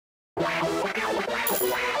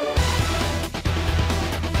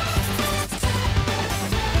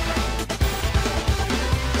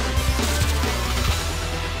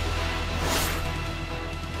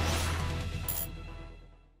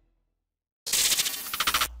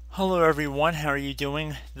Hello everyone, how are you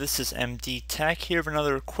doing? This is MD Tech here with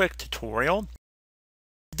another quick tutorial.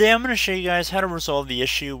 Today I'm going to show you guys how to resolve the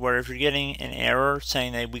issue where if you're getting an error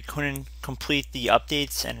saying that we couldn't complete the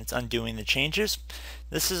updates and it's undoing the changes.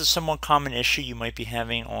 This is a somewhat common issue you might be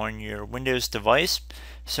having on your Windows device.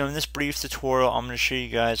 So in this brief tutorial I'm going to show you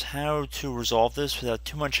guys how to resolve this without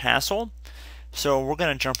too much hassle. So we're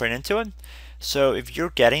going to jump right into it. So if you're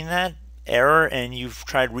getting that error and you've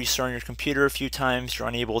tried restarting your computer a few times, you're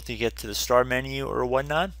unable to get to the start menu or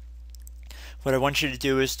whatnot, what I want you to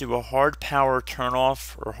do is do a hard power turn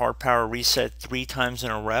off or hard power reset 3 times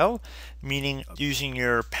in a row, meaning using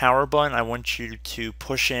your power button. I want you to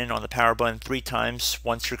push in on the power button 3 times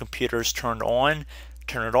once your computer is turned on,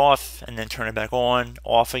 turn it off, and then turn it back on,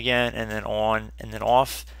 off again, and then on, and then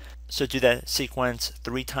off. So do that sequence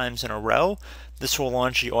 3 times in a row. This will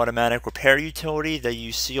launch the automatic repair utility that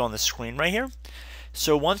you see on the screen right here.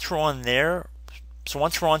 So once we're on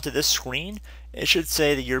to this screen, it should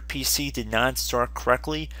say that your PC did not start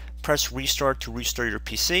correctly. Press restart to restart your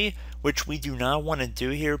PC, which we do not want to do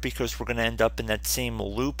here because we're going to end up in that same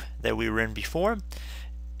loop that we were in before.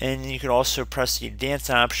 And you can also press the advanced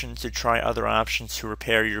option to try other options to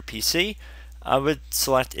repair your PC. I would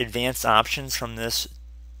select advanced options from this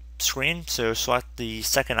screen, so select the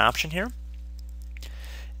second option here.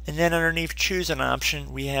 And then underneath choose an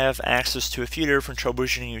option, we have access to a few different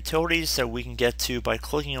troubleshooting utilities that we can get to by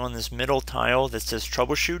clicking on this middle tile that says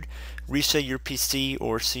Troubleshoot, Reset Your PC,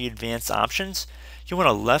 or See Advanced Options. You want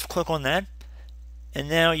to left click on that, and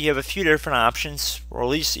now you have a few different options, or at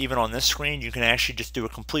least even on this screen you can actually just do a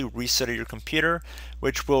complete reset of your computer,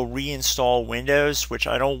 which will reinstall Windows, which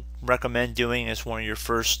I don't recommend doing as one of your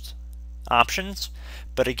first options.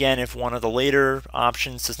 But again, if one of the later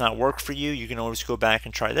options does not work for you, you can always go back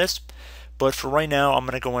and try this. But for right now, I'm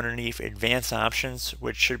going to go underneath advanced options,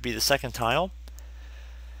 which should be the second tile.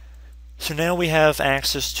 So now we have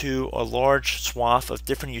access to a large swath of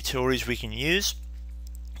different utilities we can use.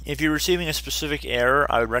 If you're receiving a specific error,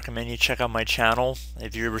 I would recommend you check out my channel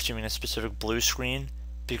if you're receiving a specific blue screen,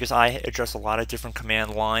 because I address a lot of different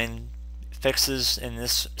command line fixes in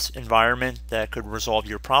this environment that could resolve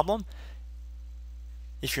your problem.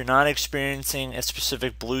 If you're not experiencing a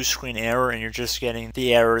specific blue screen error and you're just getting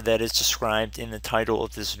the error that is described in the title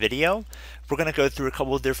of this video, we're going to go through a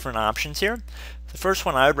couple of different options here. The first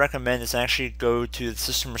one I would recommend is actually go to the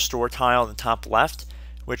System Restore tile in the top left,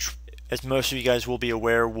 which, as most of you guys will be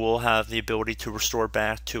aware, will have the ability to restore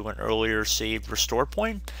back to an earlier saved restore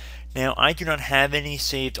point. Now, I do not have any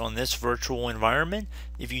saved on this virtual environment.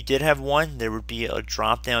 If you did have one, there would be a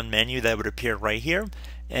drop-down menu that would appear right here,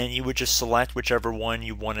 and you would just select whichever one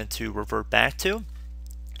you wanted to revert back to.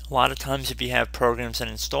 A lot of times if you have programs that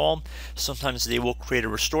install, sometimes they will create a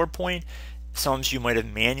restore point. Sometimes you might have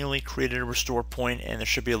manually created a restore point, and there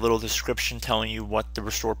should be a little description telling you what the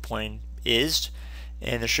restore point is.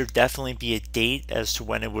 And there should definitely be a date as to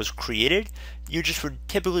when it was created. You just would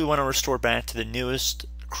typically want to restore back to the newest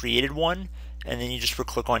created one, and then you just would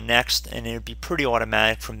click on next, and it would be pretty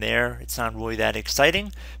automatic from there. It's not really that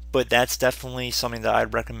exciting, but that's definitely something that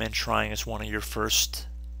I'd recommend trying as one of your first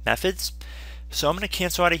methods. So I'm going to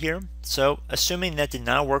cancel out of here. So assuming that did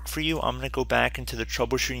not work for you, I'm going to go back into the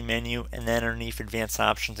troubleshooting menu and then underneath advanced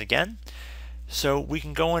options again. So we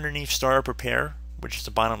can go underneath Startup Repair, which is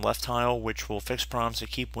the bottom left tile, which will fix problems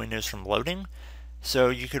that keep Windows from loading. So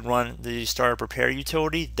you could run the Startup Repair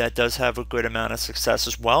utility. That does have a good amount of success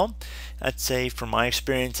as well. I'd say from my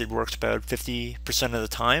experience it works about 50% of the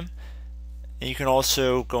time. And you can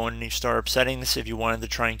also go underneath Startup Settings if you wanted to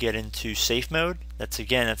try and get into safe mode.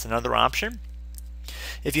 That's another option.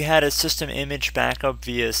 If you had a system image backup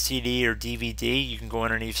via CD or DVD, you can go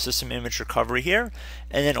underneath System Image Recovery here,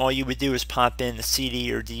 and then all you would do is pop in the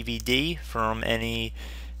CD or DVD from any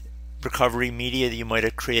recovery media that you might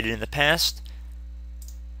have created in the past.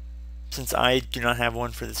 Since I do not have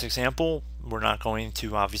one for this example, we're not going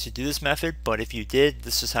to obviously do this method, but if you did,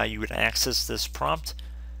 this is how you would access this prompt.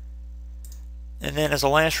 And then as a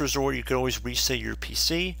last resort, you could always reset your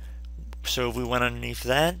PC. So if we went underneath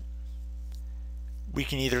that, we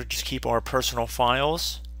can either just keep our personal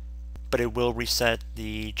files, but it will reset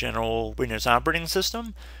the general Windows operating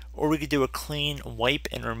system, or we could do a clean wipe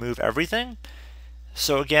and remove everything.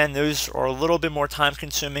 So again, those are a little bit more time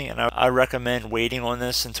consuming, and I recommend waiting on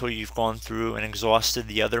this until you've gone through and exhausted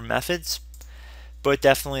the other methods. But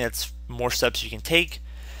definitely that's more steps you can take.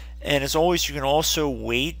 And as always, you can also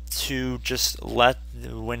wait to just let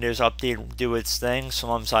the Windows Update do its thing.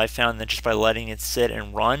 Sometimes I found that just by letting it sit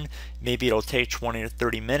and run, maybe it'll take 20 or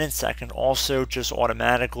 30 minutes. That can also just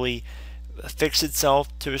automatically fix itself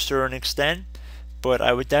to a certain extent. But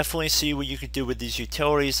I would definitely see what you could do with these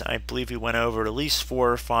utilities. I believe we went over at least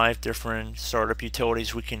 4 or 5 different startup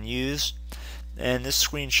utilities we can use. And this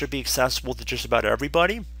screen should be accessible to just about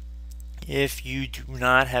everybody. If you do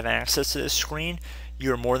not have access to this screen,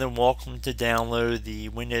 you're more than welcome to download the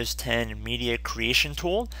Windows 10 Media Creation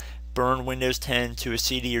Tool. Burn Windows 10 to a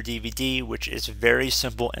CD or DVD, which is very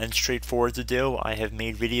simple and straightforward to do. I have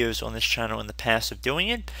made videos on this channel in the past of doing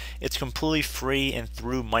it. It's completely free and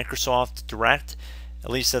through Microsoft Direct. At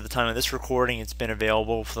least at the time of this recording, it's been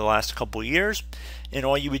available for the last couple years. And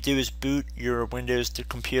all you would do is boot your Windows to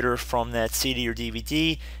computer from that CD or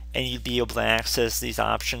DVD, and you'd be able to access these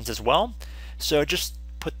options as well. So just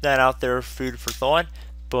put that out there, food for thought.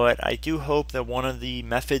 But I do hope that one of the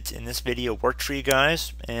methods in this video worked for you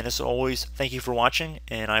guys. And as always, thank you for watching,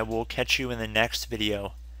 and I will catch you in the next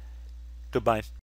video. Goodbye.